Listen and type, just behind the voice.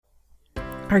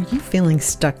Are you feeling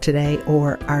stuck today,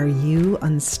 or are you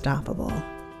unstoppable?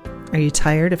 Are you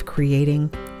tired of creating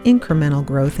incremental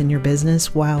growth in your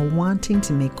business while wanting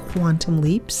to make quantum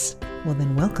leaps? Well,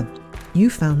 then welcome. You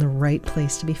found the right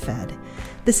place to be fed.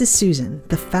 This is Susan,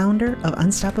 the founder of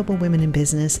Unstoppable Women in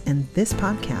Business, and this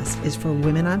podcast is for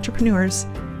women entrepreneurs,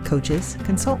 coaches,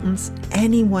 consultants,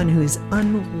 anyone who is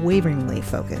unwaveringly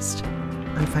focused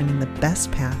on finding the best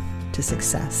path to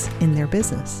success in their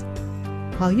business.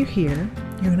 While you're here,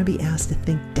 you're going to be asked to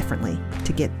think differently,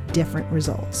 to get different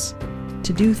results,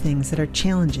 to do things that are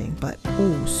challenging but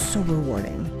oh so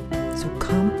rewarding. So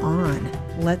come on,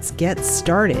 let's get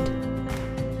started.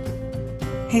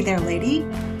 Hey there, lady.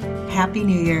 Happy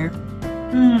New Year.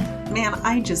 Man,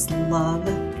 I just love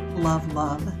the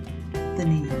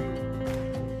new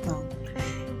year. Well,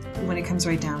 when it comes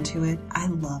right down to it, I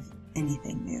love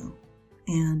anything new.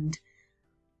 And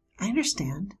I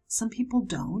understand some people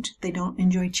don't. They don't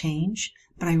enjoy change,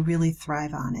 but I really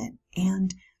thrive on it.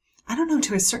 And I don't know,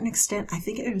 to a certain extent, I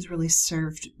think it has really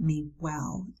served me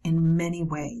well in many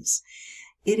ways.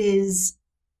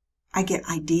 I get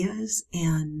ideas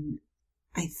and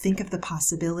I think of the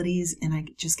possibilities and I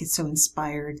just get so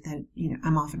inspired that,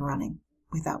 I'm off and running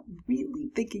without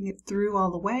really thinking it through all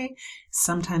the way.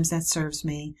 Sometimes that serves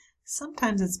me.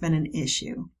 Sometimes it's been an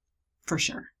issue, for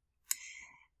sure.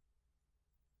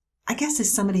 I guess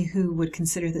as somebody who would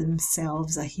consider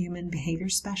themselves a human behavior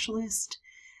specialist,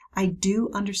 I do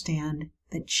understand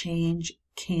that change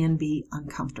can be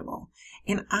uncomfortable.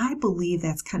 And I believe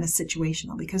that's kind of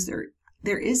situational because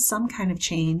there is some kind of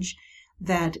change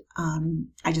that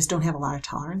I just don't have a lot of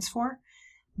tolerance for.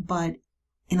 But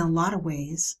in a lot of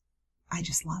ways, I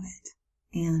just love it.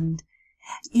 And,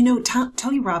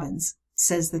 Tony Robbins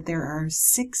says that there are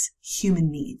 6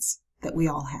 human needs that we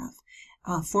all have.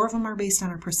 4 of them are based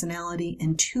on our personality,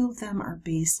 and 2 of them are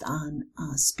based on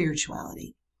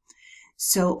spirituality.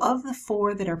 So of the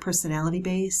 4 that are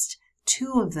personality-based,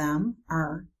 2 of them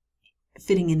are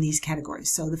fitting in these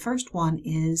categories. So the first one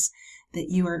is that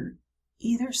you are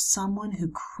either someone who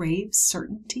craves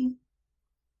certainty.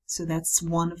 So that's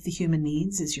one of the human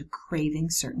needs, is you're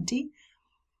craving certainty.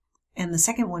 And the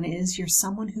second one is you're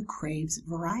someone who craves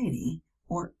variety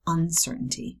or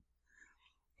uncertainty.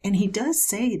 And he does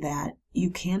say that you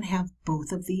can have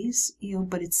both of these,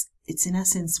 but it's in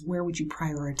essence, where would you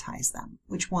prioritize them?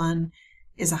 Which one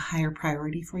is a higher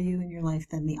priority for you in your life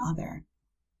than the other?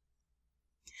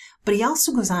 But he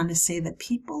also goes on to say that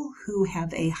people who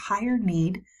have a higher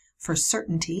need for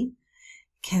certainty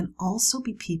can also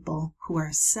be people who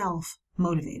are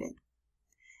self-motivated.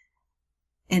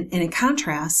 And it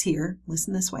contrasts here,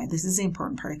 listen this way, this is the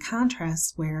important part, it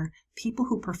contrasts where people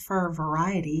who prefer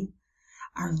variety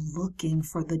are looking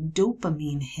for the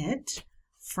dopamine hit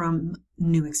from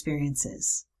new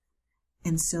experiences.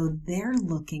 And so they're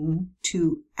looking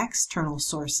to external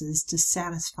sources to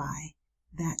satisfy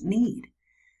that need.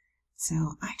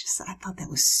 So I thought that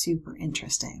was super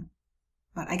interesting.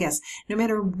 But I guess no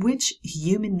matter which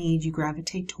human need you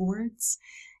gravitate towards,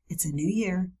 it's a new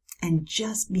year, and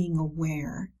just being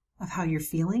aware of how you're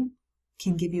feeling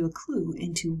can give you a clue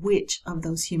into which of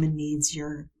those human needs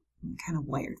you're kind of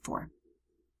wired for.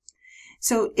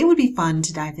 So it would be fun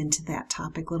to dive into that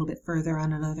topic a little bit further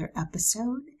on another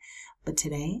episode. But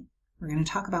today, we're going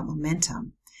to talk about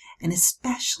momentum, and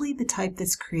especially the type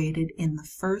that's created in the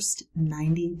first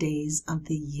 90 days of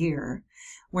the year,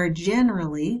 where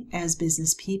generally, as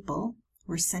business people,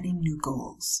 we're setting new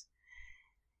goals.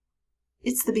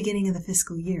 It's the beginning of the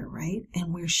fiscal year, right?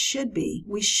 And we should be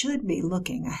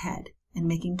looking ahead and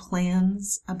making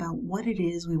plans about what it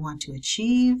is we want to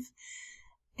achieve.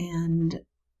 And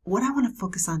what I want to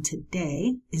focus on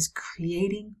today is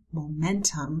creating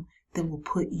momentum that will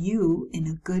put you in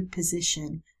a good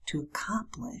position to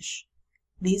accomplish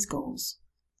these goals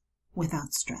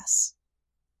without stress.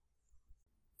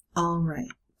 All right,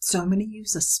 so I'm going to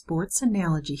use a sports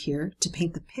analogy here to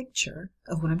paint the picture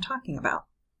of what I'm talking about.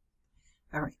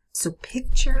 All right, so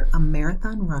picture a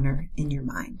marathon runner in your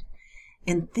mind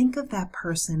and think of that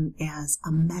person as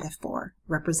a metaphor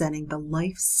representing the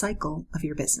life cycle of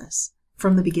your business,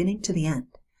 from the beginning to the end.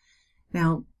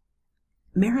 Now,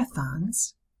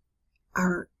 marathons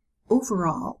are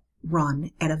overall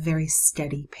run at a very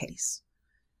steady pace.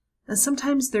 And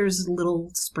sometimes there's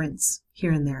little sprints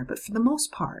here and there, but for the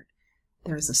most part,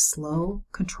 there is a slow,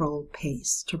 controlled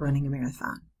pace to running a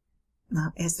marathon.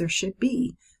 Now, as there should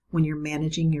be when you're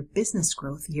managing your business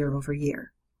growth year over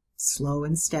year. Slow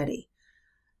and steady.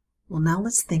 Well, now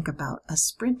let's think about a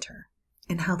sprinter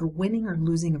and how the winning or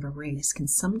losing of a race can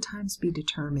sometimes be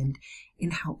determined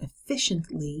in how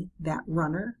efficiently that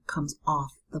runner comes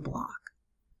off the block.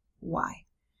 Why?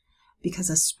 because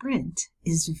a sprint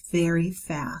is very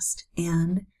fast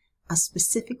and a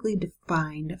specifically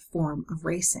defined form of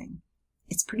racing.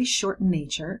 It's pretty short in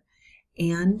nature,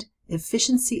 and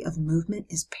efficiency of movement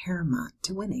is paramount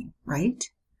to winning, right?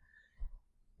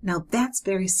 Now, that's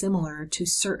very similar to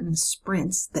certain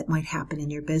sprints that might happen in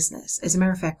your business. As a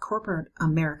matter of fact, corporate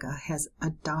America has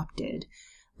adopted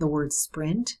the word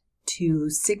sprint to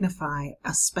signify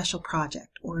a special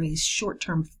project or a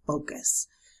short-term focus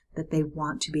that they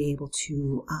want to be able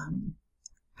to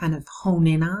kind of hone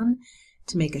in on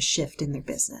to make a shift in their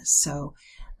business. So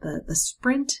the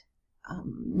sprint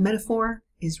metaphor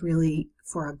is really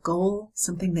for a goal,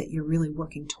 something that you're really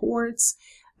working towards,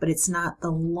 but it's not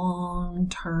the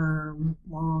long-term,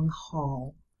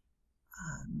 long-haul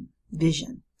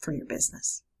vision for your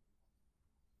business.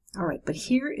 All right, but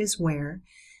here is where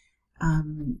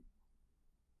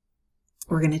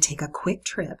we're going to take a quick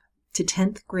trip to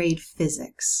 10th grade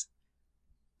physics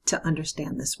to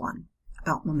understand this one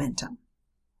about momentum.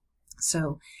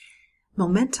 So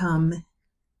momentum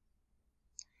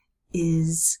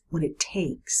is what it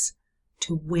takes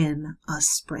to win a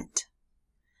sprint.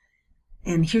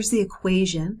 And here's the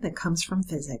equation that comes from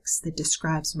physics that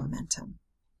describes momentum.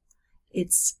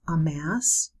 It's a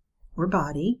mass or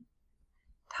body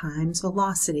times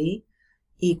velocity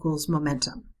equals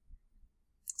momentum.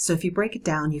 So if you break it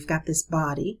down, you've got this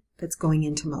body that's going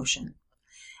into motion.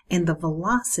 And the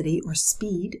velocity or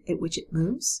speed at which it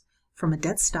moves from a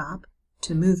dead stop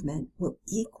to movement will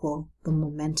equal the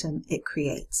momentum it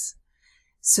creates.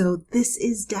 So this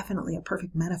is definitely a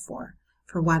perfect metaphor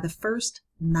for why the first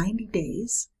 90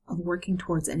 days of working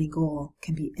towards any goal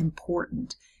can be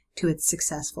important to its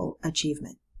successful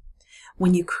achievement.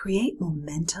 When you create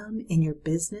momentum in your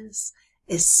business,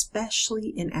 especially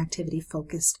in activity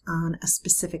focused on a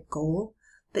specific goal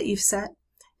that you've set,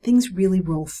 things really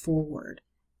roll forward.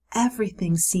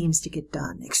 Everything seems to get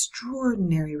done.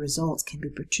 Extraordinary results can be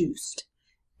produced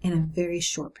in a very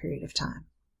short period of time.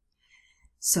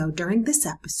 So during this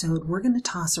episode, we're going to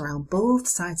toss around both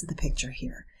sides of the picture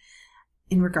here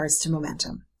in regards to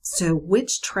momentum. So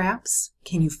which traps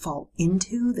can you fall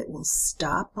into that will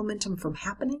stop momentum from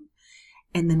happening?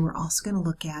 And then we're also going to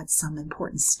look at some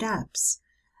important steps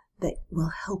that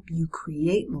will help you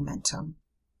create momentum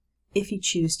if you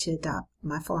choose to adopt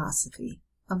my philosophy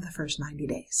of the first 90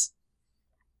 days.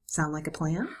 Sound like a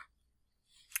plan?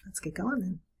 Let's get going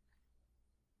then.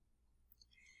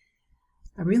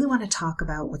 I really want to talk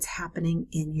about what's happening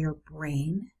in your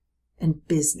brain and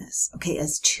business, okay,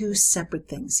 as two separate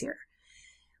things here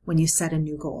when you set a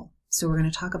new goal. So we're going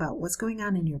to talk about what's going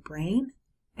on in your brain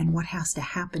and what has to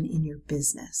happen in your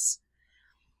business.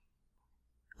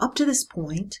 Up to this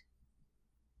point,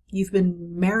 you've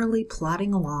been merrily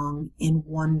plodding along in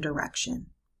one direction.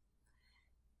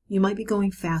 You might be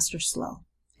going fast or slow.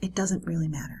 It doesn't really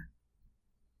matter.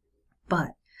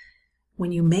 But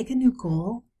when you make a new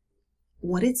goal,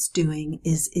 what it's doing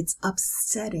is it's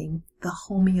upsetting the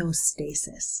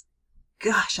homeostasis.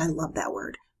 Gosh, I love that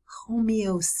word.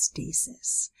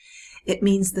 Homeostasis. It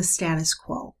means the status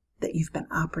quo that you've been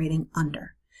operating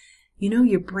under. You know,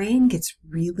 your brain gets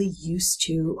really used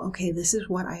to, okay, this is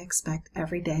what I expect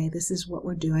every day. This is what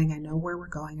we're doing. I know where we're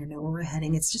going. I know where we're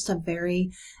heading. It's just a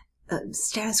very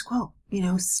status quo,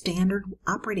 standard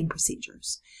operating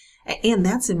procedures. And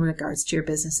that's in regards to your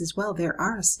business as well. There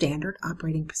are standard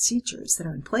operating procedures that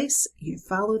are in place. You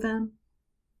follow them.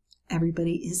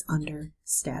 Everybody is under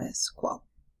status quo.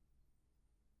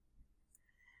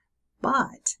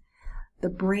 But the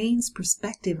brain's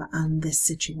perspective on this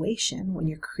situation when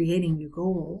you're creating new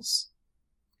goals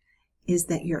is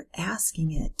that you're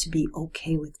asking it to be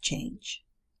okay with change.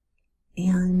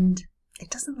 And it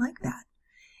doesn't like that.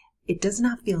 It does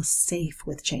not feel safe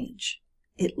with change.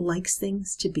 It likes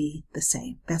things to be the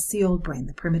same. That's the old brain,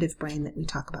 the primitive brain that we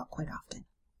talk about quite often.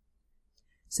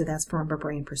 So that's from a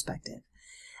brain perspective.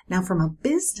 Now, from a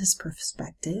business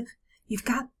perspective, you've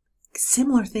got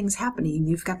similar things happening.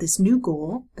 You've got this new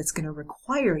goal that's going to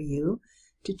require you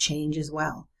to change as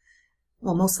well.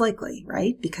 Well, most likely,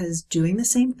 right? Because doing the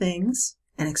same things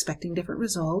and expecting different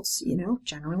results,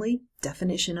 generally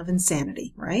definition of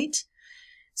insanity, right?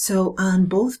 So on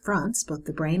both fronts, both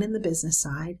the brain and the business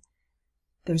side,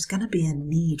 there's going to be a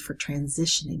need for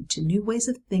transitioning to new ways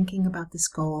of thinking about this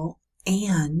goal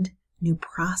and new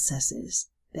processes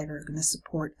that are going to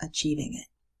support achieving it.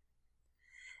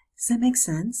 Does that make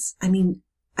sense? I mean,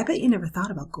 I bet you never thought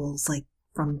about goals like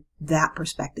from that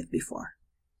perspective before.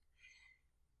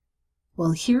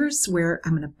 Well, here's where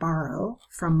I'm going to borrow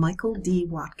from Michael D.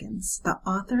 Watkins, the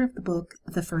author of the book,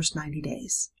 The First 90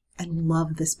 Days. I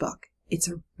love this book. It's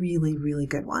a really, really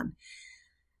good one.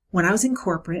 When I was in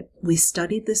corporate, we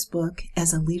studied this book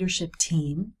as a leadership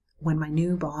team when my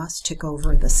new boss took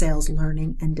over the sales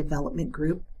learning and development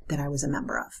group that I was a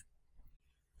member of.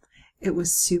 It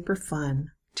was super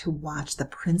fun to watch the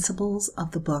principles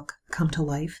of the book come to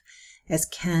life as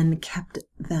Ken kept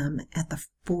them at the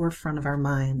forefront of our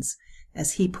minds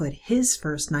as he put his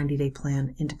first 90-day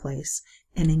plan into place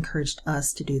and encouraged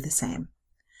us to do the same.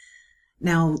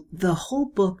 Now, the whole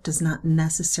book does not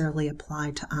necessarily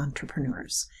apply to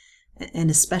entrepreneurs,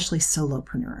 and especially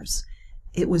solopreneurs.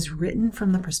 It was written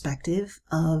from the perspective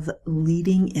of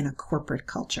leading in a corporate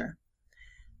culture.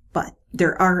 But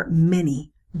there are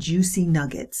many juicy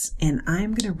nuggets, and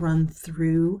I'm going to run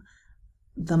through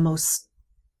the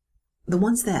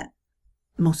ones that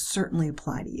most certainly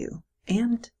apply to you,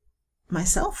 and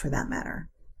myself for that matter.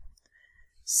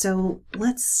 So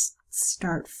let's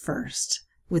start first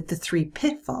with the 3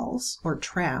 pitfalls or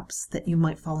traps that you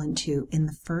might fall into in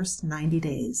the first 90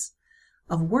 days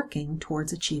of working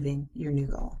towards achieving your new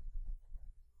goal.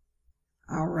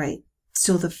 All right,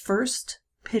 so the first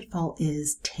pitfall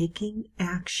is taking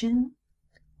action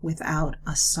without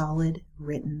a solid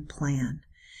written plan.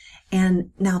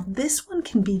 And now this one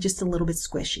can be just a little bit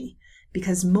squishy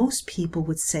because most people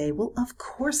would say, well, of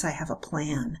course I have a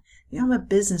plan. I'm a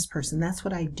business person. That's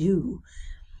what I do.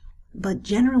 But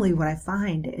generally what I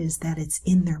find is that it's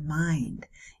in their mind.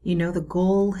 The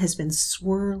goal has been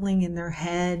swirling in their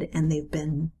head and they've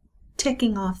been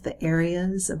ticking off the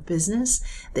areas of business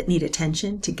that need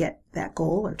attention to get that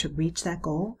goal or to reach that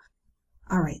goal.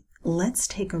 All right, let's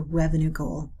take a revenue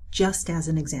goal just as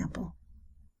an example.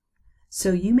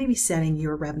 So you may be setting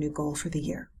your revenue goal for the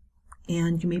year,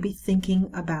 and you may be thinking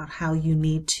about how you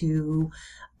need to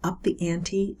up the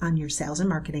ante on your sales and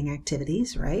marketing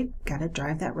activities, right? Got to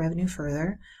drive that revenue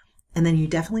further. And then you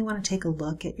definitely want to take a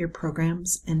look at your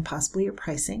programs and possibly your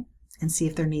pricing and see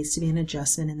if there needs to be an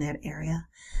adjustment in that area.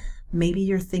 Maybe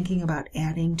you're thinking about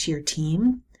adding to your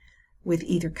team with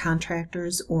either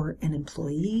contractors or an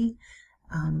employee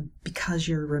because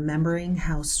you're remembering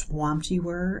how swamped you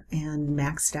were and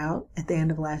maxed out at the end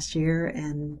of last year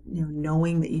and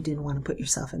knowing that you didn't want to put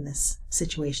yourself in this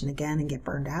situation again and get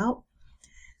burned out.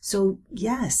 So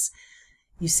yes,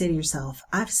 you say to yourself,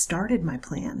 I've started my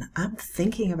plan. I'm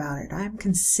thinking about it. I'm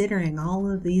considering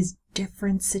all of these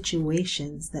different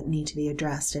situations that need to be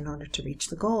addressed in order to reach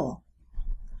the goal.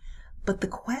 But the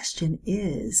question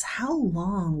is, how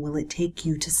long will it take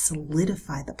you to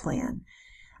solidify the plan?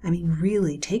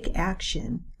 Really take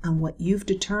action on what you've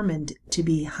determined to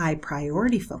be high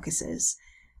priority focuses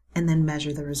and then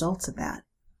measure the results of that.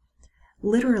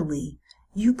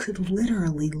 You could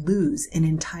literally lose an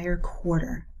entire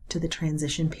quarter to the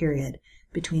transition period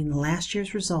between last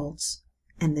year's results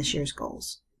and this year's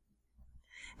goals.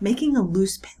 Making a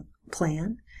loose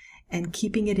plan and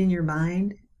keeping it in your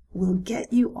mind will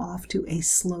get you off to a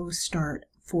slow start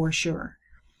for sure.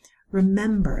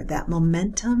 Remember that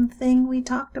momentum thing we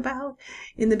talked about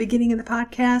in the beginning of the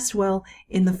podcast? Well,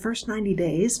 in the first 90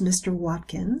 days, Mr.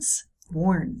 Watkins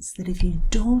warns that if you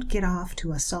don't get off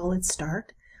to a solid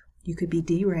start, you could be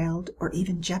derailed or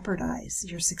even jeopardize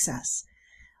your success.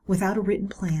 Without a written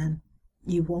plan,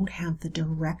 you won't have the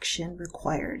direction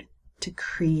required to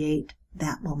create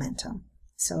that momentum.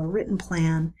 So a written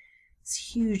plan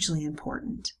is hugely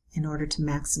important in order to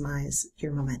maximize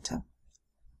your momentum.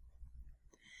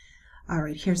 All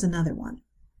right, here's another one.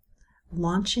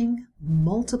 Launching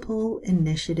multiple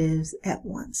initiatives at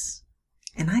once.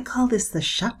 And I call this the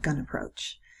shotgun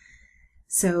approach.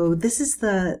 So this is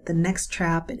the next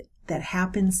trap that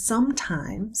happens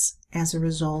sometimes as a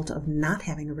result of not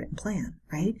having a written plan,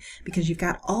 right? Because you've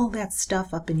got all that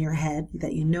stuff up in your head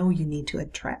that you need to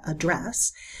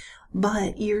address,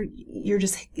 but you're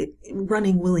just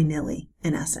running willy-nilly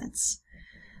in essence.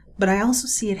 But I also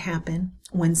see it happen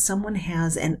when someone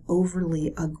has an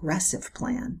overly aggressive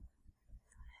plan.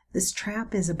 This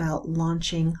trap is about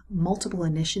launching multiple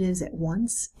initiatives at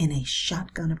once in a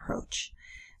shotgun approach.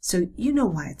 So you know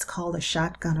why it's called a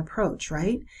shotgun approach,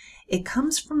 right? It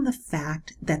comes from the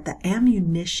fact that the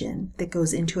ammunition that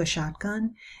goes into a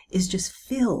shotgun is just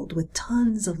filled with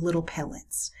tons of little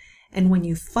pellets. And when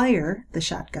you fire the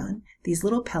shotgun, these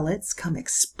little pellets come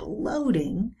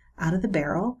exploding out of the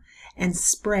barrel and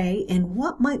spray in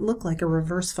what might look like a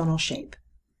reverse funnel shape,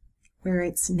 where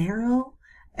it's narrow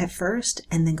at first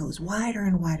and then goes wider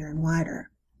and wider and wider.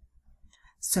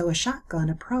 So a shotgun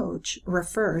approach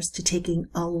refers to taking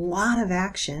a lot of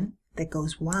action that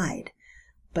goes wide,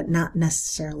 but not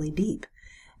necessarily deep,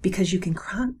 because you can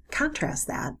contrast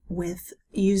that with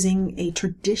using a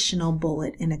traditional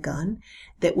bullet in a gun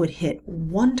that would hit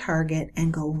one target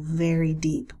and go very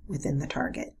deep within the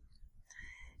target.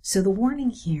 So the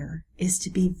warning here is to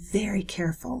be very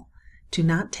careful to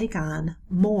not take on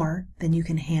more than you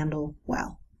can handle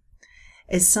well.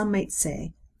 As some might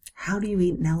say, how do you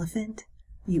eat an elephant?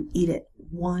 You eat it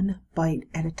one bite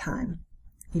at a time.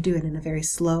 You do it in a very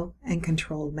slow and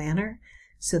controlled manner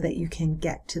so that you can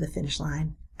get to the finish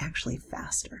line actually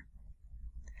faster.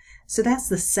 So that's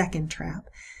the second trap.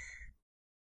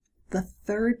 The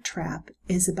third trap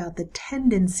is about the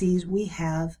tendencies we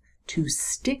have to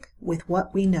stick with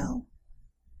what we know.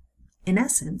 In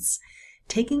essence,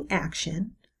 taking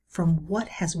action from what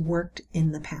has worked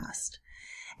in the past.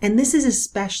 And this is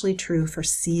especially true for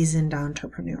seasoned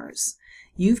entrepreneurs.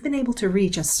 You've been able to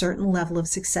reach a certain level of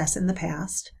success in the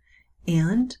past,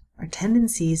 and our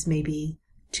tendencies may be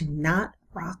to not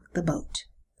rock the boat.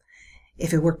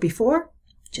 If it worked before,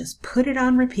 just put it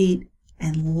on repeat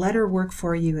and let her work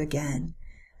for you again.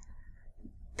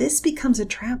 This becomes a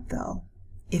trap, though,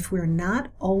 if we're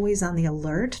not always on the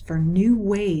alert for new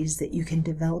ways that you can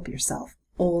develop yourself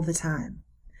all the time.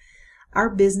 Our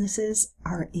businesses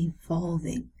are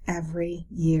evolving every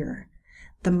year.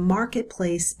 The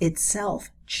marketplace itself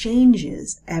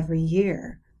changes every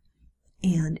year,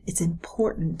 and it's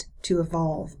important to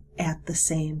evolve at the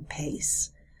same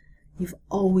pace. You've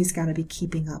always got to be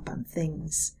keeping up on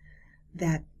things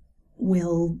that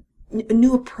will,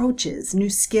 new approaches, new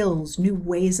skills, new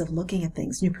ways of looking at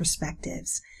things, new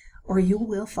perspectives, or you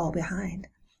will fall behind.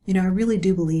 I really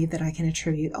do believe that I can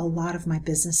attribute a lot of my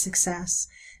business success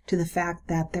to the fact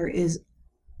that there is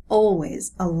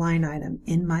always a line item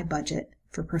in my budget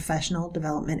for professional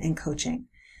development and coaching.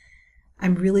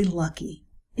 I'm really lucky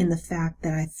in the fact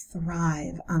that I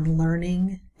thrive on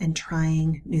learning and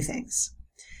trying new things.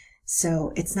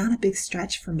 So it's not a big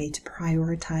stretch for me to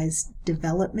prioritize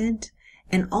development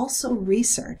and also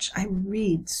research. I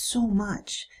read so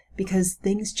much because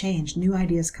things change, new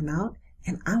ideas come out,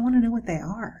 and I want to know what they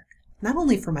are, not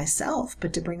only for myself,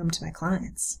 but to bring them to my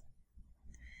clients.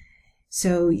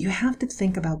 So you have to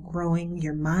think about growing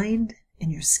your mind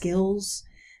and your skills,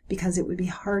 because it would be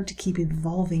hard to keep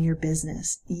evolving your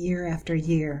business year after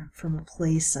year from a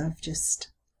place of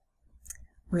just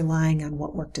relying on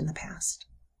what worked in the past.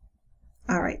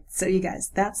 All right, so you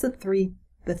guys, that's the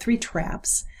three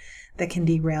traps that can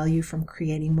derail you from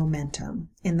creating momentum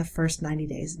in the first 90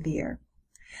 days of the year.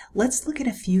 Let's look at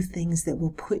a few things that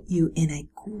will put you in a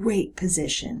great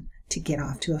position to get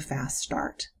off to a fast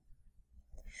start.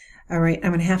 All right,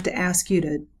 I'm going to have to ask you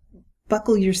to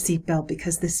buckle your seatbelt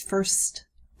because this first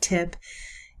tip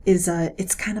is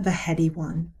it's kind of a heady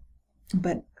one,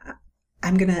 but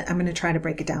I'm gonna try to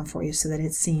break it down for you so that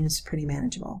it seems pretty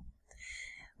manageable.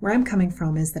 Where I'm coming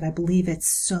from is that I believe it's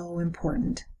so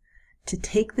important to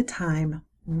take the time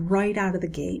right out of the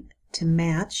gate to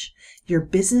match your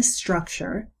business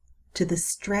structure to the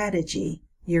strategy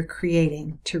you're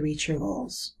creating to reach your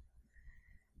goals.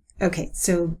 Okay,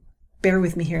 so bear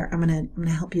with me here. I'm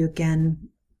gonna help you again,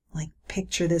 like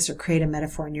picture this or create a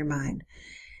metaphor in your mind.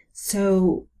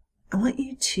 So I want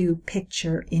you to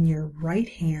picture in your right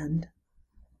hand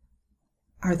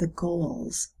are the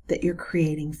goals that you're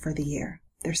creating for the year.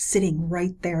 They're sitting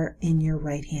right there in your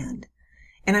right hand.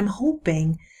 And I'm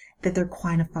hoping that they're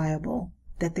quantifiable,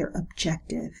 that they're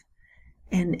objective,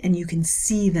 and you can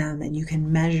see them and you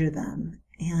can measure them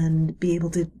and be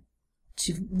able to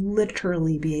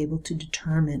literally be able to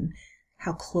determine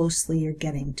how closely you're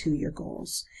getting to your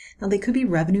goals. Now, they could be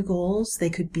revenue goals, they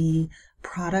could be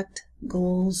product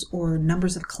goals or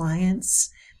numbers of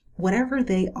clients. Whatever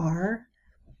they are,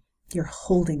 you're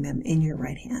holding them in your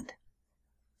right hand.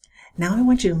 Now I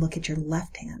want you to look at your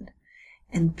left hand.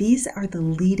 And these are the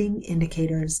leading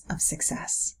indicators of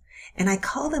success. And I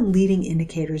call them leading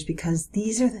indicators because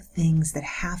these are the things that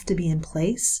have to be in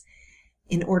place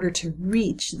in order to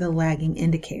reach the lagging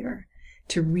indicator,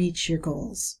 to reach your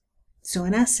goals. So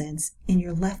in essence, in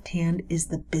your left hand is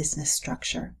the business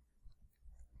structure.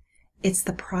 It's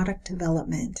the product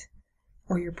development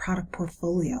or your product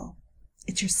portfolio.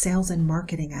 It's your sales and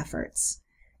marketing efforts.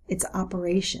 It's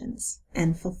operations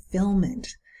and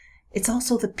fulfillment. It's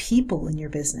also the people in your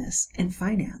business and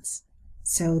finance.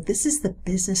 So this is the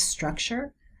business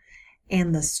structure,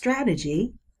 and the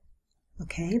strategy,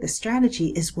 okay, the strategy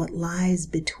is what lies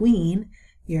between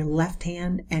your left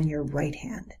hand and your right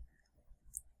hand.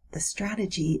 The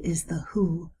strategy is the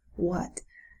who, what,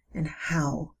 and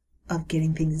how of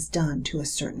getting things done to a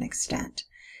certain extent.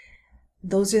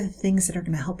 Those are the things that are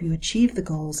going to help you achieve the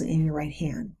goals in your right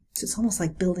hand. So it's almost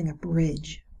like building a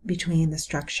bridge between the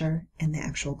structure and the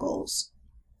actual goals.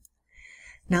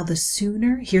 Now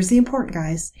here's the important,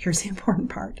 guys, here's the important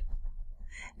part.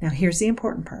 Now here's the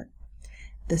important part.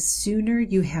 the sooner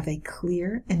you have a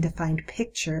clear and defined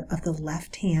picture of the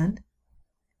left hand,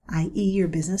 i.e. your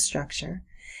business structure,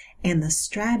 and the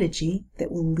strategy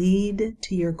that will lead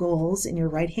to your goals in your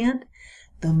right hand,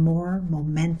 the more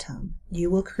momentum you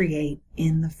will create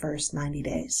in the first 90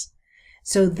 days.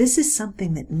 So this is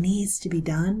something that needs to be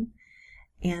done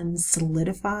and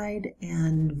solidified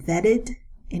and vetted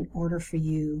in order for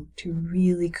you to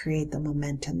really create the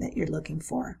momentum that you're looking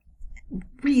for,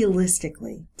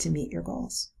 realistically, to meet your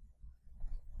goals.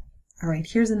 All right,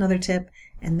 here's another tip,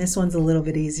 and this one's a little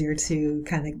bit easier to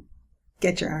kind of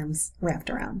get your arms wrapped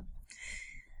around.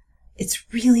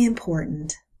 It's really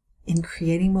important in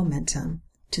creating momentum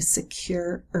to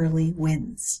secure early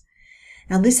wins.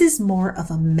 Now, this is more of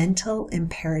a mental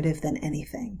imperative than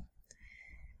anything.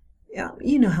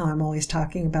 You know how I'm always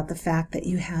talking about the fact that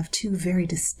you have two very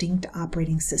distinct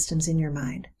operating systems in your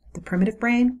mind, the primitive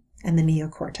brain and the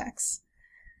neocortex.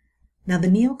 Now, the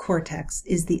neocortex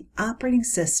is the operating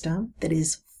system that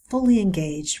is fully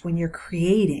engaged when you're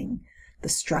creating the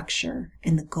structure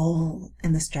and the goal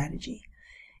and the strategy.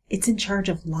 It's in charge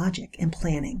of logic and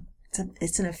planning.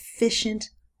 It's an efficient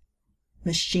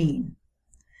machine.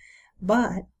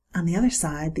 But on the other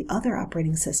side, the other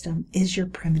operating system is your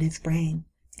primitive brain.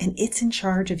 And it's in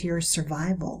charge of your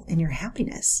survival and your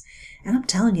happiness. And I'm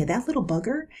telling you, that little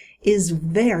bugger is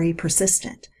very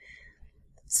persistent.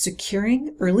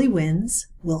 Securing early wins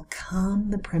will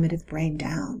calm the primitive brain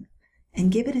down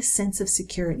and give it a sense of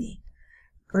security.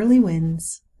 Early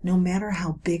wins, no matter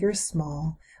how big or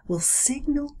small, will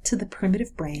signal to the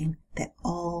primitive brain that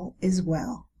all is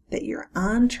well, that you're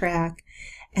on track,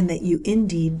 and that you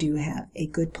indeed do have a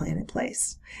good plan in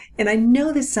place. And I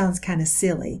know this sounds kind of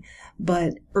silly,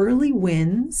 but early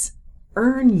wins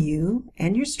earn you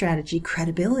and your strategy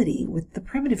credibility with the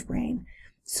primitive brain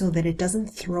so that it doesn't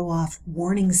throw off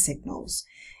warning signals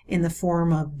in the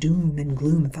form of doom and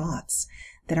gloom thoughts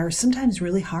that are sometimes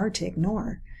really hard to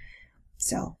ignore.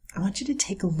 So I want you to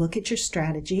take a look at your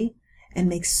strategy and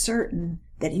make certain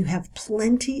that you have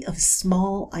plenty of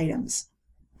small items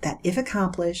that, if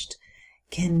accomplished,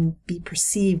 can be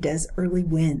perceived as early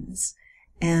wins.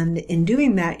 And in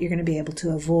doing that, you're going to be able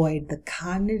to avoid the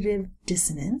cognitive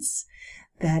dissonance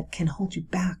that can hold you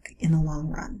back in the long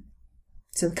run.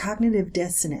 So the cognitive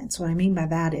dissonance, what I mean by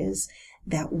that is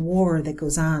that war that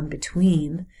goes on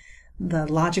between the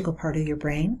logical part of your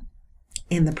brain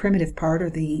and the primitive part or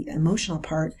the emotional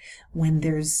part when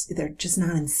they're just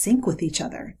not in sync with each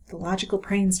other. The logical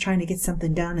brain's trying to get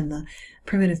something done and the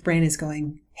primitive brain is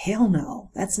going, hell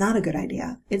no, that's not a good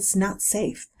idea. It's not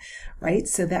safe, right?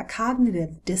 So that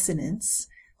cognitive dissonance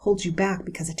holds you back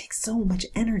because it takes so much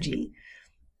energy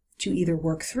to either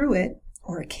work through it,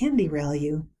 or it can derail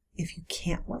you if you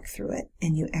can't work through it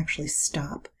and you actually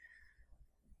stop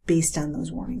based on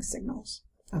those warning signals.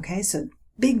 Okay, so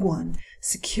big one,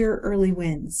 secure early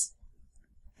wins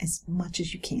as much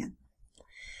as you can.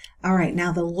 All right,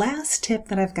 now the last tip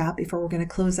that I've got before we're going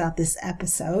to close out this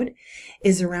episode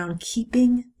is around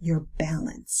keeping your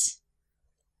balance.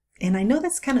 And I know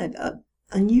that's kind of an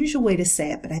unusual way to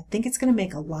say it, but I think it's going to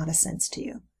make a lot of sense to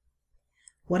you.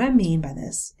 What I mean by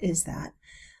this is that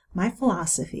my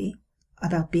philosophy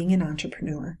about being an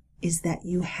entrepreneur is that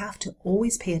you have to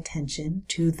always pay attention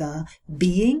to the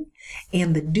being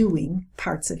and the doing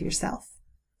parts of yourself.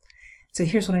 So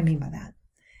here's what I mean by that.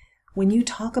 When you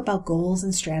talk about goals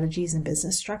and strategies and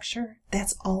business structure,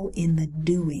 that's all in the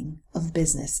doing of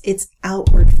business. It's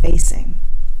outward facing.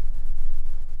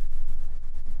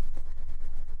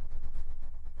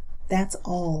 That's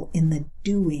all in the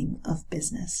doing of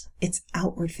business. It's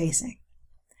outward facing.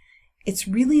 It's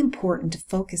really important to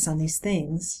focus on these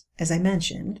things, as I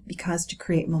mentioned, because to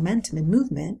create momentum and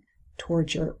movement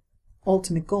towards your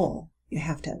ultimate goal, you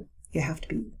have to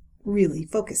be really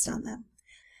focused on them.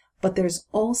 But there's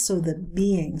also the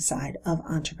being side of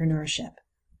entrepreneurship.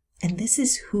 And this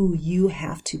is who you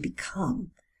have to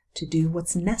become to do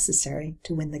what's necessary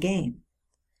to win the game.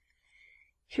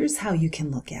 Here's how you can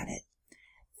look at it.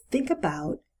 Think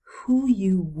about who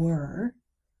you were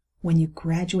when you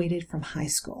graduated from high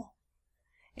school.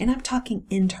 And I'm talking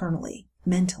internally,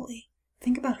 mentally.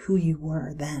 Think about who you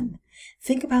were then.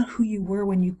 Think about who you were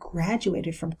when you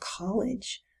graduated from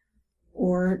college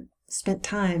or spent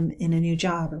time in a new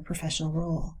job or professional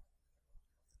role.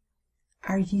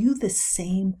 Are you the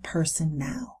same person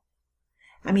now?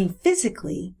 I mean,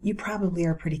 physically, you probably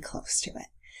are pretty close to it,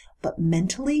 but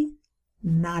mentally,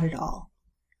 not at all.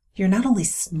 You're not only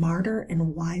smarter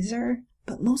and wiser,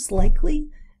 but most likely,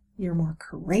 you're more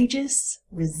courageous,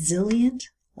 resilient,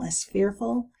 less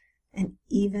fearful, and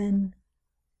even,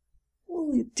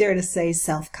 well, dare to say,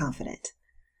 self-confident.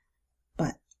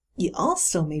 But You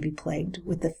also may be plagued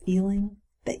with the feeling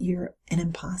that you're an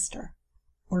imposter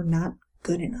or not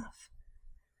good enough.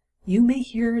 You may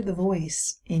hear the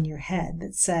voice in your head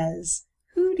that says,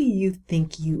 "Who do you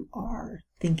think you are,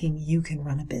 thinking you can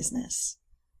run a business?"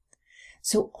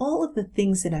 So all of the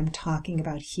things that I'm talking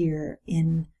about here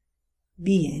in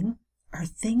being are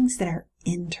things that are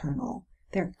internal.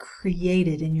 They're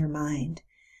created in your mind.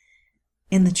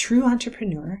 And the true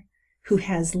entrepreneur who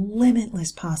has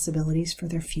limitless possibilities for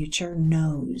their future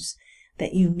knows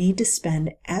that you need to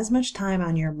spend as much time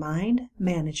on your mind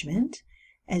management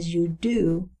as you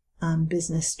do on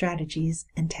business strategies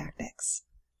and tactics.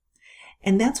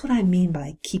 And that's what I mean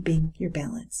by keeping your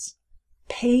balance.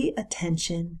 Pay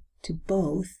attention to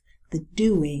both the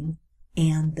doing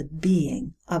and the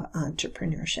being of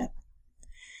entrepreneurship.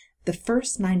 The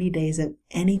first 90 days of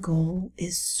any goal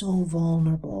is so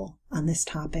vulnerable on this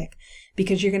topic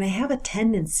because you're going to have a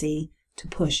tendency to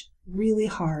push really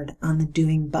hard on the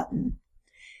doing button.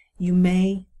 You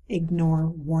may ignore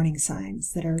warning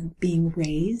signs that are being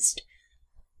raised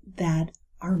that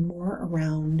are more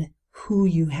around who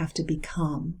you have to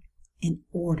become in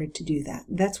order to do that.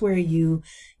 That's where you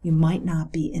might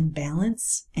not be in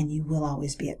balance, and you will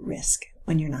always be at risk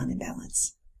when you're not in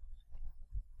balance.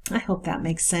 I hope that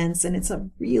makes sense, and it's a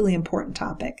really important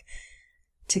topic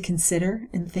to consider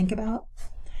and think about.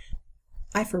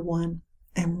 I, for one,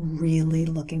 am really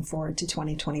looking forward to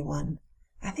 2021.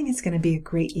 I think it's going to be a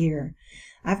great year.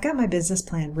 I've got my business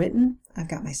plan written. I've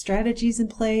got my strategies in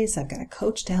place. I've got a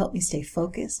coach to help me stay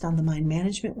focused on the mind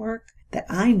management work that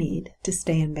I need to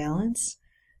stay in balance.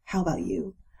 How about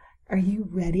you? Are you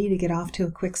ready to get off to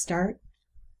a quick start?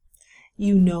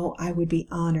 You know I would be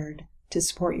honored to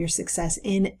support your success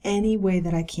in any way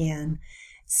that I can.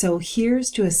 So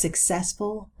here's to a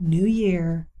successful new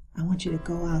year. I want you to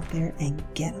go out there and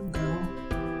get them, girl.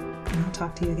 And I'll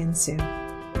talk to you again soon.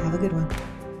 Have a good one.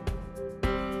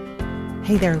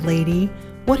 Hey there, lady.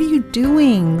 What are you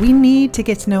doing? We need to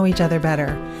get to know each other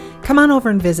better. Come on over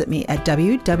and visit me at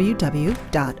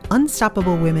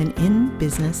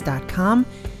www.unstoppablewomeninbusiness.com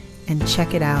and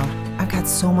check it out. I've got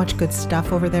so much good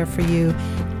stuff over there for you,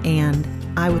 and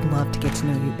I would love to get to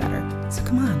know you better. So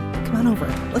come on over.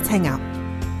 Let's hang out.